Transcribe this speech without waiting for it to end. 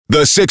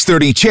The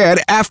 6:30 Chad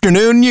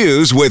Afternoon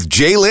News with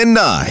Jaylen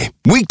Nye.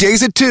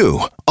 Weekdays at 2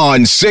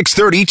 on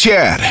 6:30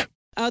 Chad.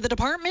 The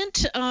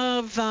Department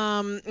of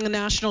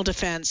National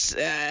Defense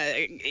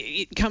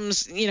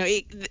comes,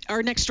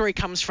 our next story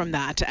comes from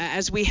that.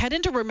 As we head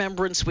into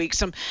Remembrance Week,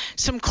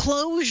 some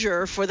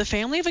closure for the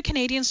family of a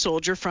Canadian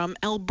soldier from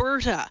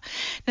Alberta.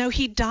 Now,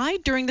 he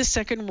died during the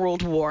Second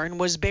World War and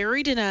was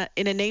buried in a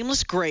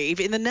nameless grave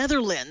in the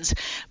Netherlands.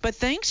 But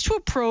thanks to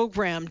a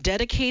program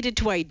dedicated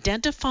to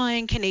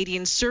identifying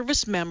Canadian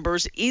service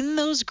members in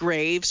those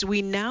graves,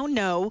 we now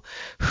know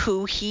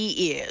who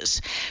he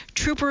is.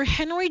 Trooper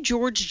Henry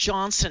George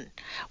Johnson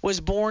was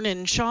born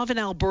in Chauvin,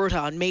 Alberta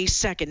on May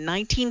 2nd,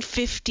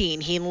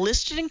 1915. He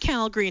enlisted in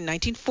Calgary in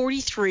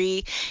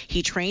 1943.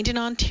 He trained in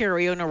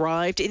Ontario and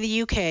arrived in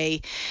the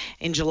UK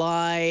in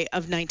July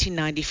of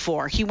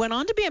 1994. He went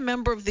on to be a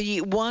member of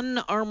the 1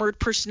 Armoured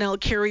Personnel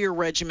Carrier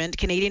Regiment,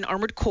 Canadian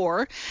Armoured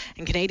Corps,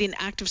 and Canadian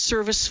Active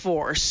Service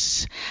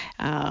Force.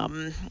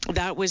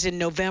 That was in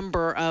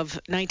November of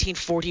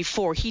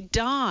 1944. He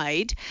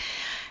died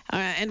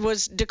and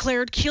was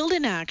declared killed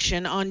in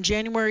action on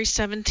January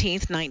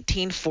 17th,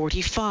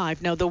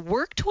 1945. Now, the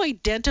work to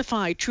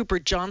identify Trooper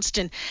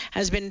Johnston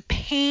has been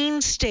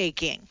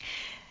painstaking.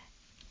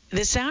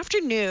 This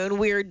afternoon,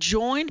 we are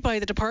joined by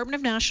the Department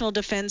of National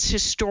Defense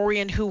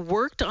historian who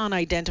worked on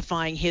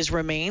identifying his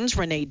remains,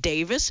 Renee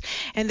Davis,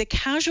 and the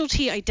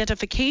Casualty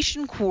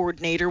Identification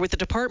Coordinator with the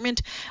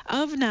Department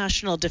of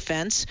National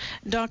Defense,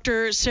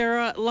 Dr.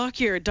 Sarah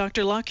Lockyear.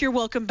 Dr. Lockyear,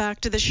 welcome back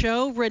to the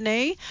show.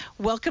 Renee,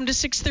 welcome to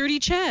 6:30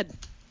 Chad.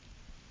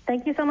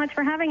 Thank you so much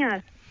for having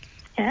us.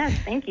 Yes,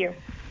 thank you.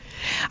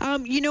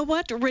 You know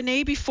what,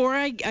 Renee, before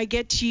I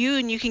get to you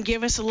and you can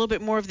give us a little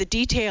bit more of the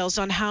details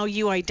on how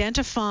you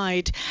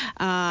identified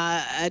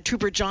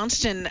Trooper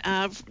Johnston,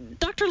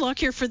 Dr.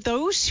 Lockyear, for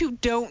those who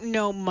don't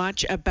know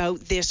much about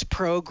this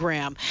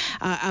program,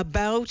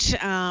 about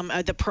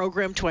the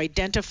program to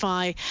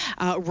identify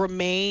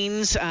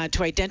remains,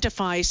 to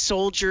identify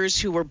soldiers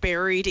who were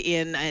buried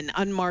in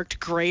unmarked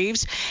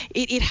graves,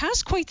 it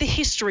has quite the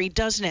history,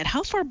 doesn't it?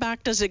 How far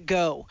back does it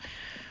go?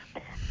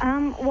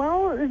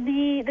 Well,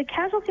 the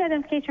Casualty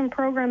Identification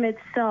Program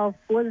itself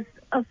was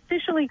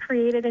officially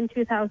created in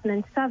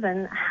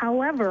 2007.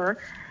 However,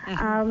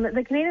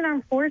 the Canadian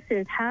Armed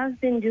Forces has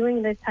been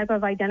doing this type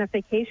of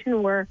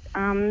identification work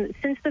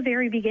since the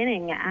very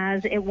beginning,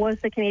 as it was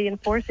the Canadian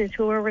Forces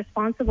who were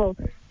responsible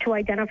to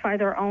identify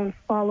their own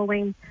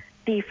following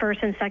the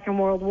First and Second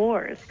World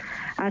Wars.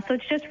 So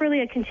it's just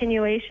really a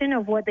continuation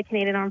of what the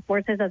Canadian Armed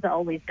Forces has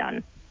always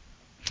done.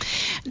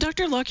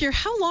 Dr. Lockyear,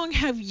 how long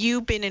have you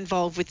been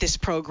involved with this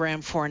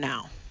program for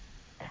now?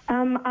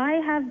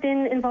 I have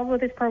been involved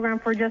with this program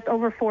for just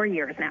over 4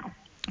 years now.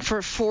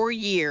 For 4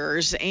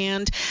 years.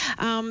 And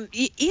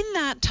in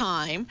that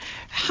time,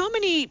 how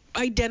many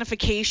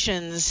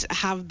identifications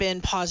have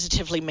been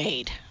positively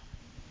made?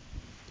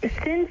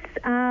 Since,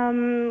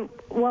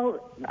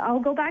 well,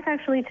 I'll go back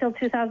actually till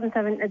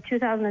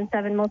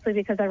 2007, mostly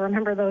because I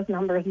remember those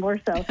numbers more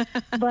so.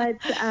 But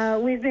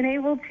we've been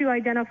able to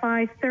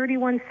identify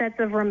 31 sets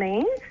of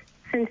remains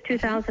since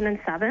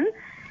 2007.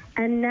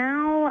 And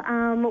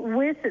now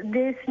with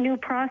this new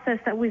process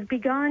that we've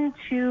begun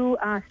to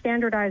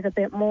standardize a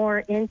bit more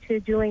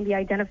into doing the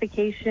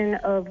identification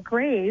of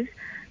graves,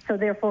 so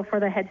therefore for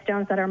the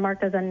headstones that are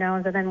marked as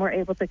unknowns, and then we're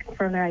able to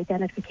confirm their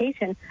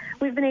identification,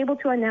 we've been able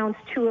to announce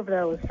 2 of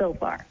those so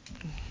far.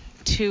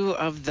 2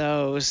 of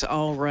those.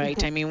 All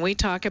right. I mean, we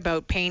talk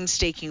about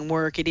painstaking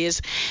work. It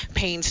is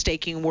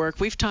painstaking work.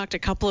 We've talked a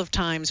couple of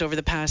times over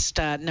the past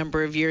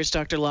number of years,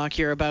 Dr.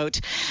 Lockyear, about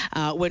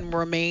when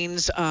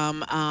remains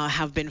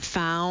have been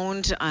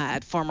found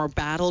at former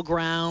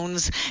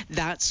battlegrounds,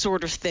 that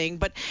sort of thing.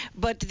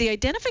 But the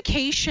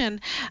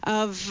identification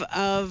of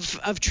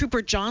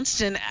Trooper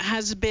Johnston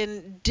has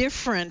been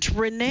different.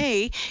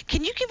 Renee,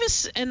 can you give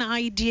us an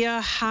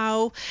idea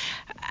how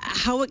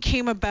it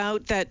came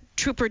about that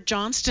Trooper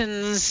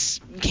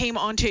Johnston's came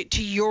onto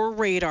your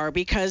radar?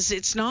 Because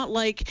it's not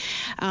like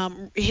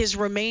his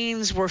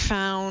remains were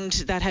found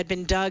that had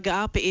been dug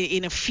up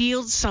in a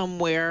field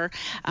somewhere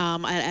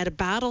at a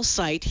battle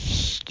site.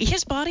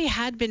 His body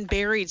had been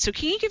buried. So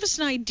can you give us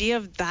an idea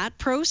of that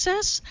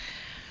process?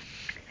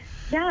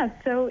 Yeah,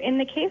 so in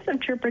the case of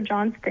Trooper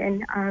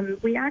Johnston,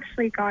 we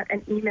actually got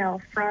an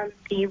email from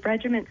the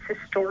regiment's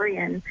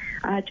historian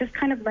just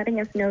kind of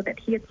letting us know that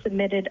he had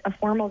submitted a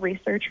formal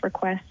research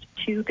request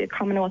to the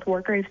Commonwealth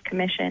War Graves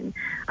Commission.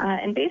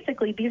 And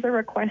basically, these are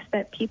requests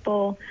that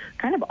people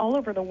kind of all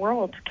over the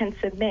world can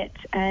submit.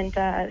 And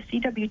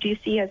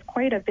CWGC has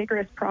quite a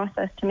vigorous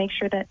process to make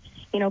sure that,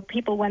 you know,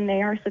 people, when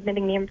they are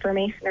submitting the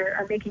information,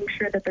 are making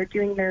sure that they're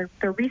doing their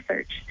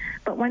research.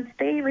 But once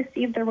they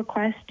receive the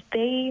request,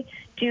 they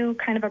do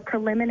kind of a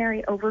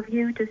preliminary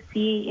overview to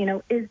see, you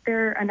know, is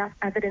there enough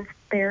evidence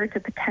there to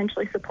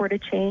potentially support a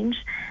change?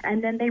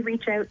 And then they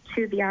reach out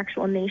to the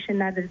actual nation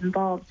that is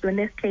involved. So in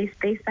this case,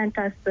 they sent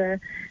us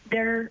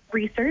their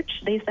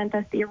research. They sent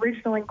us the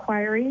original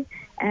inquiry,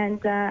 and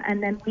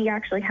then we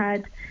actually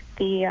had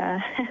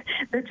the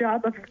the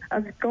job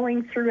of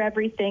going through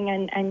everything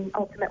and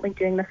ultimately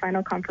doing the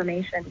final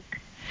confirmation.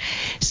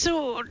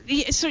 So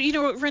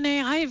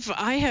Renee,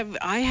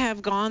 I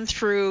have gone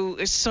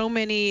through so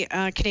many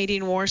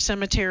Canadian war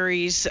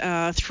cemeteries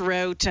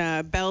throughout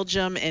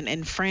Belgium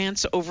and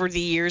France over the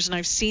years, and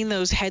I've seen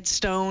those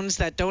headstones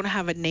that don't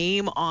have a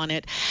name on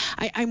it.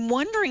 I'm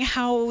wondering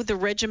how the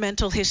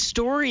regimental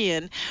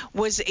historian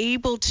was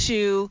able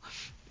to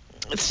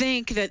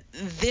think that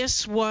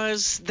this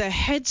was the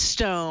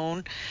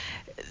headstone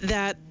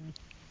that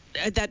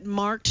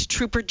marked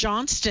Trooper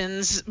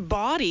Johnston's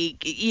body.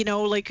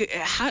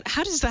 How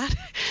does that,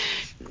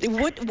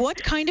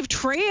 what kind of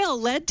trail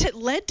led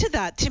to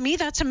that? To me,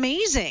 that's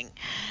amazing.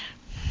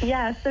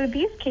 Yeah, so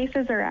these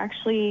cases are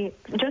actually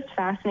just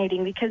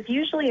fascinating because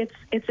usually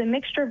it's a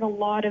mixture of a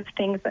lot of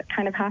things that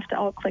kind of have to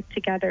all click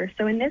together.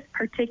 So in this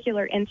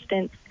particular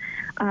instance,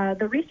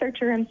 the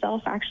researcher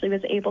himself actually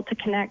was able to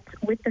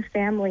connect with the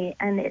family,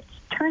 and it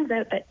turns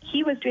out that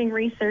he was doing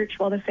research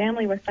while the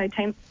family was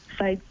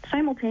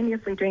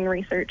simultaneously doing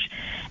research,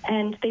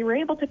 and they were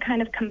able to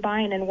kind of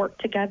combine and work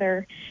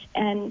together,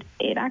 and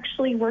it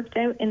actually worked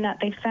out in that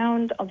they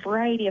found a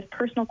variety of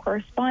personal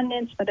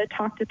correspondence that had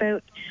talked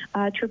about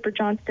Trooper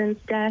Johnston's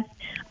death.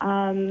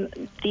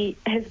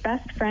 His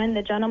best friend,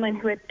 the gentleman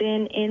who had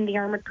been in the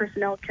armored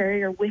personnel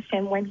carrier with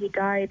him when he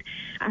died,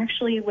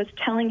 actually was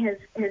telling his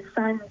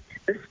son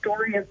the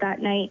story of that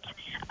night.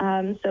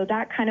 So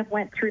that kind of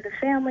went through the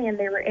family, and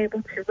they were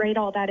able to write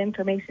all that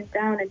information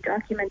down and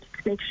document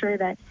it to make sure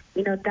that,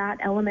 that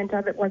element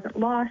of it wasn't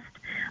lost.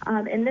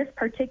 In this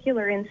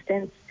particular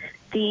instance,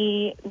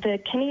 the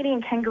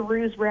Canadian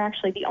Kangaroos were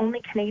actually the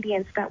only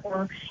Canadians that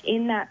were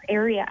in that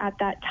area at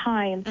that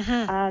time.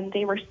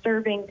 They were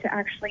serving to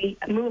actually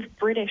move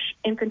British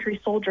infantry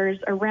soldiers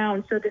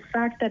around. So the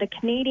fact that a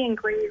Canadian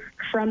grave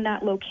from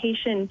that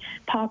location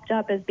popped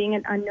up as being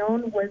an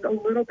unknown was a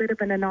little bit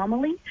of an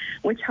anomaly,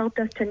 which helped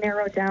us to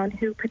narrow down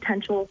who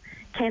potential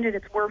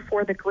candidates were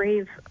for the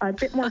grave a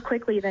bit more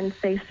quickly than,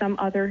 say, some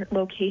other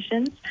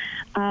locations.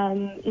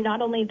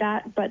 Not only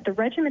that, but the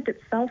regiment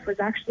itself was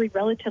actually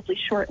relatively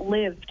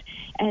short-lived,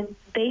 and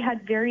they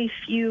had very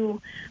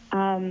few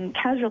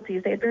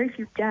casualties. They had very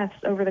few deaths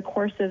over the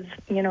course of,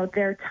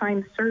 their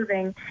time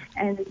serving,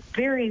 and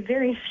very,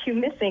 very few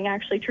missing.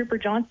 Actually, Trooper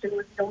Johnston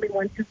was the only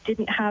one who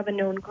didn't have a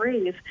known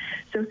grave.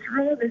 So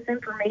through all this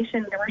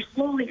information, they were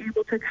slowly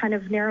able to kind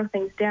of narrow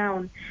things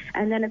down.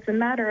 And then it's a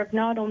matter of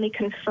not only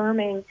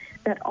confirming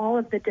that all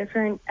of the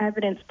different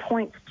evidence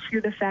points to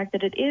the fact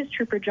that it is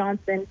Trooper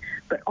Johnston,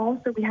 but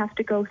also we have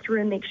to go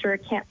through and make sure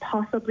it can't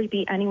possibly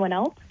be anyone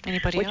else.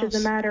 Anybody else? Which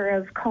is a matter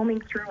of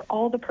combing through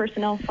all the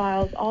personnel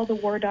files, all the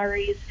war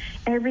diaries,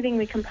 everything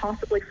we can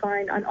possibly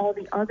find on all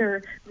the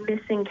other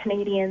missing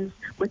Canadians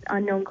with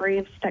unknown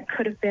graves that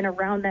could have been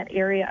around that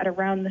area at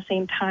around the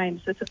same time.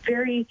 So it's a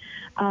very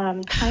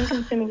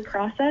time-consuming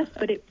process,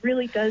 but it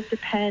really does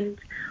depend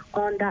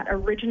on that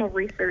original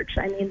research.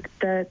 I mean,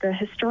 the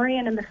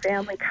historian and the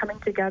family coming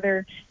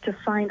together to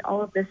find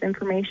all of this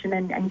information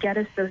and get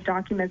us those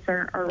documents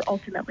are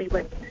ultimately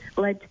what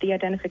led to the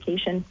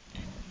identification.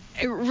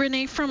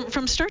 Renee,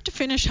 from start to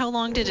finish, how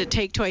long did it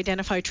take to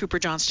identify Trooper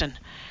Johnston?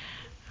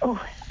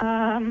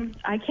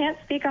 I can't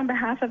speak on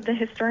behalf of the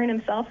historian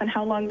himself and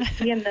how long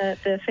he and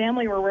the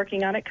family were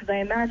working on it, because I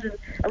imagine,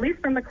 at least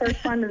from the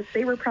correspondence,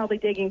 they were probably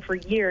digging for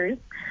years.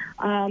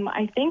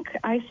 I think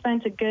I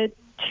spent a good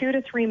 2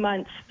 to 3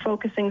 months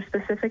focusing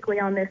specifically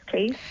on this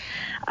case.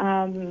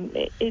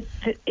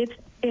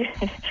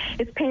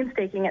 It's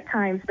painstaking at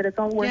times, but it's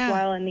all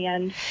worthwhile in the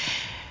end.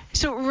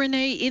 So,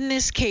 Renee, in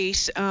this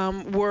case,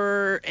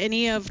 were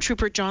any of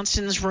Trooper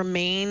Johnston's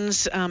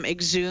remains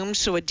exhumed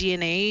so a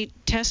DNA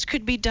test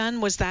could be done?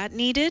 Was that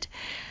needed?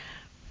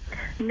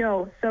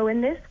 No. So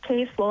in this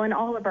case, well, in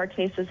all of our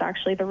cases,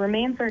 actually, the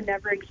remains are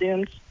never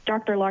exhumed.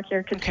 Dr.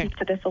 Lockyear could speak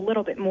to this a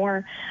little bit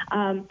more.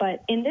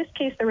 But in this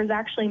case, there was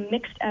actually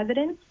mixed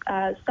evidence.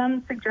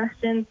 Some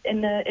suggestions in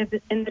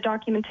the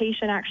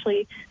documentation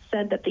actually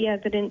said that the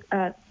evidence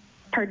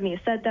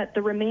said that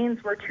the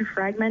remains were too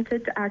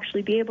fragmented to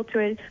actually be able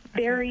to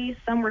bury.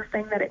 Some were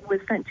saying that it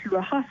was sent to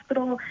a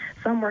hospital.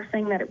 Some were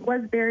saying that it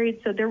was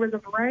buried. So there was a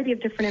variety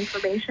of different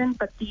information,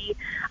 but the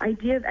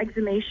idea of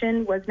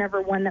exhumation was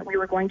never one that we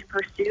were going to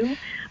pursue.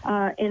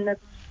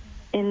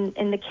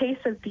 In the case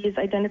of these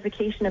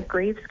identification of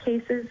graves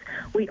cases,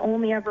 we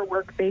only ever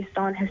work based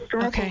on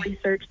historical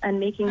research and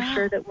making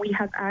sure that we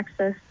have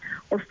access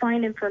or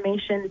find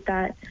information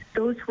that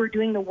those who were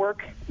doing the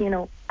work,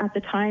 at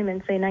the time in,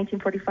 say,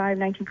 1945,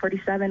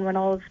 1947, when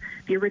all of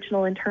the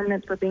original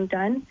interments were being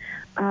done,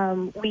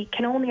 we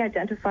can only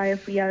identify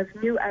if we have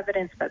new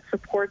evidence that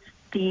supports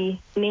the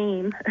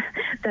name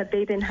that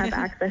they didn't have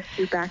access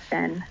to back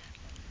then.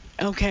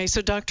 Okay,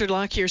 so Dr.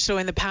 Lockyear, so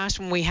in the past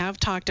when we have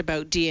talked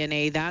about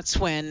DNA, that's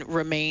when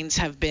remains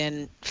have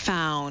been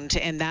found,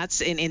 and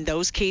that's in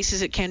those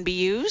cases it can be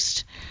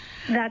used?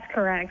 That's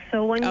correct.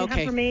 So when you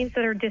have remains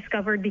that are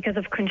discovered because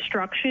of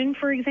construction,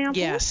 for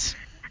example,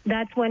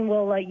 that's when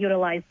we'll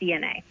utilize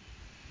DNA.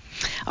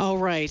 All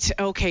right.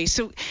 Okay.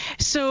 So,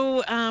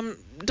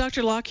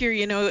 Dr. Lockyear,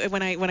 you know,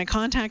 when I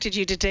contacted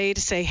you today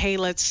to say, hey,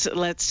 let's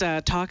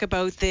talk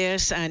about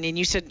this, and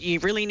you said you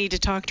really need to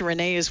talk to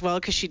Renee as well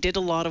because she did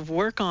a lot of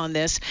work on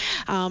this.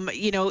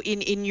 You know,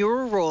 in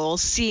your role,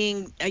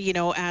 seeing, you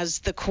know, as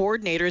the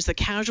coordinator, as the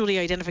casualty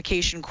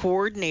identification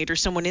coordinator,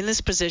 someone in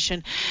this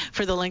position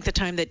for the length of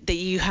time that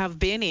you have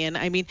been in.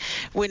 I mean,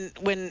 when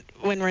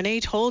Renee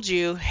told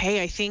you,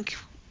 hey, I think,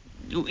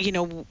 you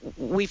know,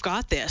 we've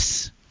got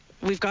this.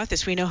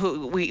 We know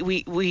who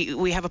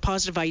we have a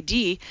positive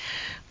ID.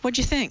 What'd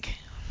you think?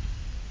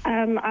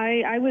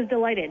 I was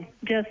delighted,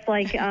 just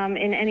like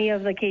in any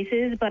of the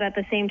cases. But at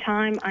the same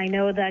time, I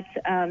know that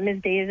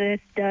Ms. Davis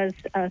does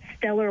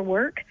stellar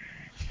work.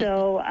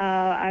 So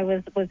I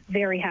was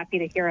very happy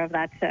to hear of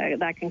that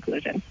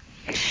conclusion.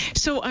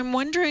 So I'm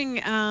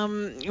wondering,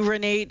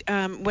 Renee,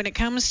 when it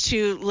comes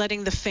to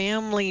letting the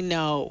family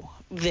know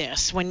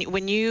this,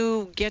 when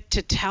you get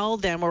to tell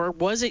them, or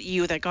was it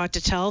you that got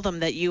to tell them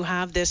that you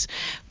have this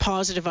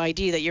positive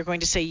ID, that you're going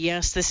to say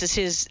yes, this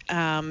is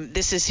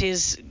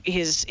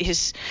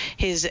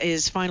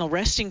his final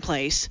resting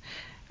place?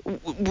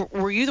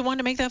 Were you the one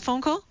to make that phone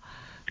call?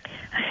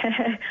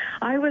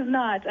 I was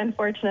not,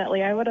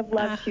 unfortunately. I would have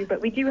loved to, but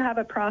we do have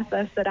a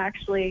process that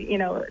actually, you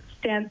know,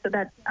 stands so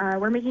that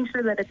we're making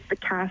sure that it's the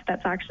CAF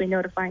that's actually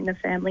notifying the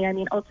family. I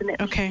mean,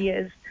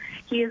 ultimately,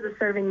 he is a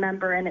serving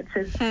member, and it's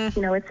his,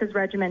 you know, it's his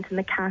regiment and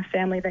the CAF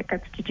family that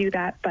gets to do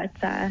that. But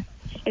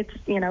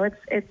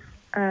it's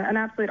an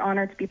absolute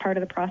honor to be part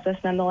of the process,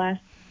 nonetheless.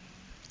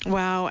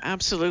 Wow,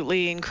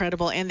 absolutely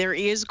incredible. And there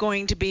is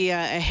going to be a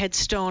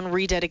headstone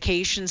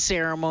rededication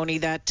ceremony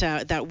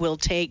that will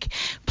take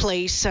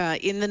place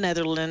in the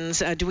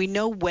Netherlands. Do we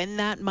know when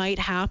that might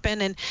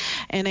happen?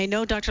 And I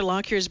know Dr.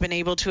 Lockyear has been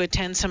able to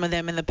attend some of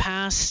them in the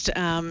past.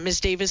 Ms.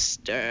 Davis,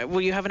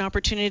 will you have an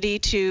opportunity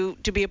to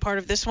be a part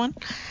of this one?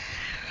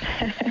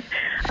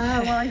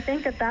 Well, I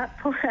think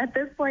at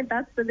this point,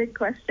 that's the big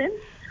question.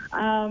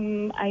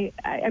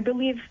 I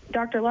believe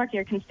Dr.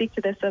 Lockyear can speak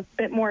to this a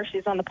bit more.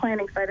 She's on the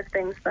planning side of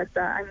things, but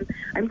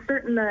I'm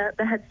certain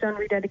the headstone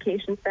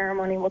rededication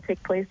ceremony will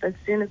take place as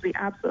soon as we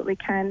absolutely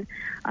can.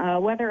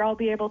 Whether I'll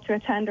be able to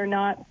attend or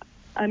not,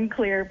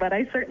 unclear, but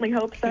I certainly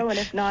hope so. And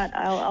if not,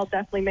 I'll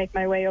definitely make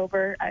my way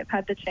over. I've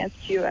had the chance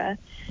to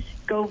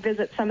go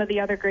visit some of the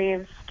other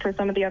graves for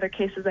some of the other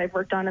cases I've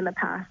worked on in the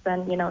past.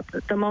 And, you know,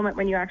 the moment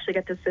when you actually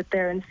get to sit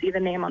there and see the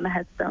name on the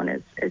headstone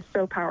is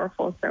so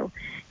powerful. So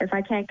if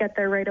I can't get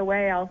there right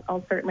away,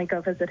 I'll certainly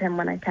go visit him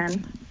when I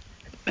can.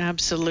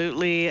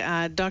 Absolutely.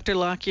 Dr.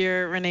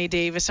 Lockyear, Renee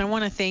Davis, I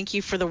want to thank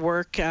you for the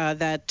work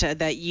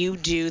that you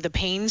do, the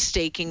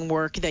painstaking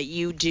work that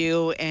you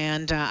do,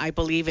 and I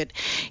believe it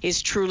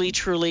is truly,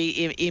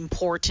 truly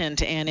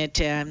important, and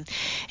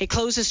it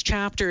closes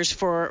chapters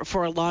for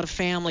a lot of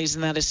families,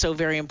 and that is so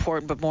very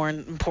important. But more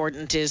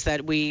important is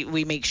that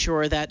we make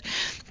sure that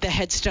the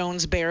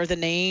headstones bear the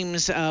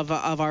names of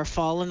our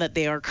fallen, that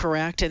they are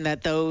correct, and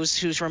that those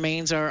whose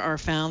remains are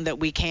found, that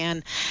we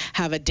can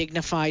have a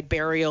dignified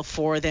burial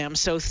for them.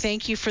 So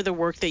thank you for the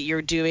work that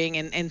you're doing,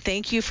 and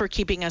thank you for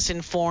keeping us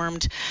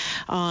informed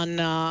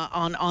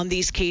on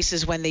these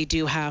cases when they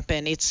do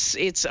happen.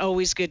 It's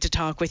always good to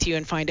talk with you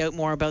and find out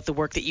more about the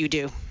work that you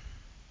do.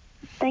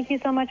 Thank you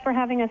so much for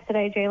having us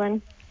today,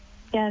 Jalen.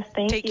 Yes,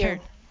 thank you. Take care.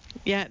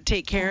 Yeah,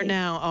 take care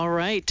now. All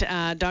right.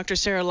 Dr.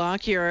 Sarah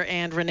Lockyear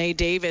and Renee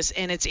Davis.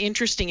 And it's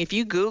interesting, if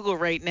you Google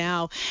right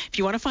now, if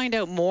you want to find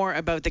out more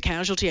about the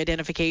Casualty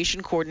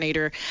Identification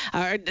Coordinator,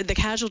 the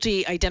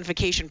Casualty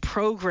Identification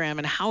Program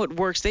and how it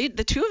works, the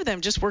two of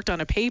them just worked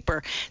on a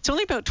paper. It's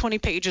only about 20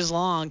 pages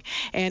long,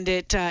 and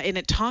it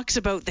talks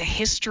about the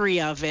history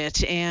of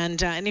it.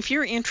 And if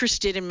you're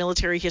interested in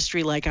military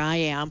history like I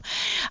am,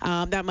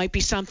 that might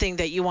be something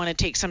that you want to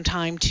take some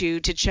time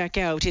to check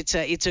out.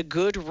 It's a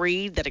good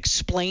read that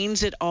explains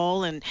it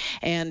all, and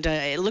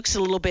it looks a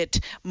little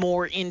bit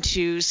more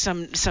into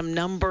some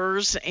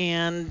numbers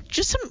and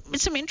just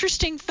some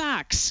interesting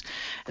facts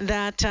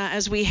that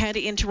as we head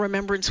into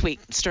Remembrance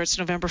Week, it starts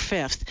November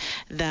 5th,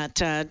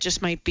 that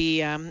just might be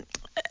a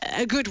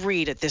good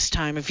read at this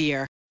time of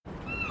year.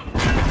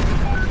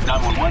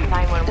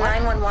 911.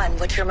 911.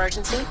 What's your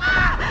emergency?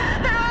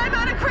 I'm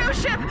on a cruise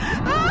ship.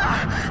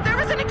 There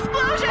was an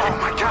explosion. Oh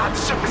my God,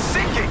 the ship is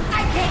sinking.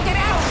 I can't get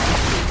out.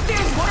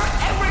 There's water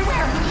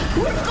everywhere.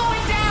 We're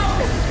going down.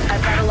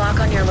 I've got a lock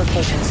on your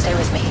location. Stay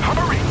with me.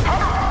 Hurry!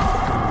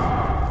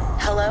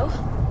 Hello?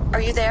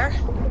 Are you there?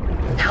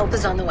 Help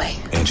is on the way.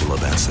 Angela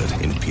Bassett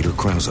and Peter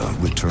Krause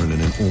return in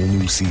an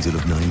all-new season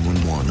of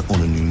 911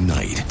 on a new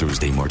night.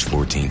 Thursday, March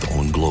 14th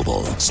on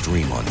Global.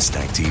 Stream on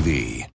Stack TV.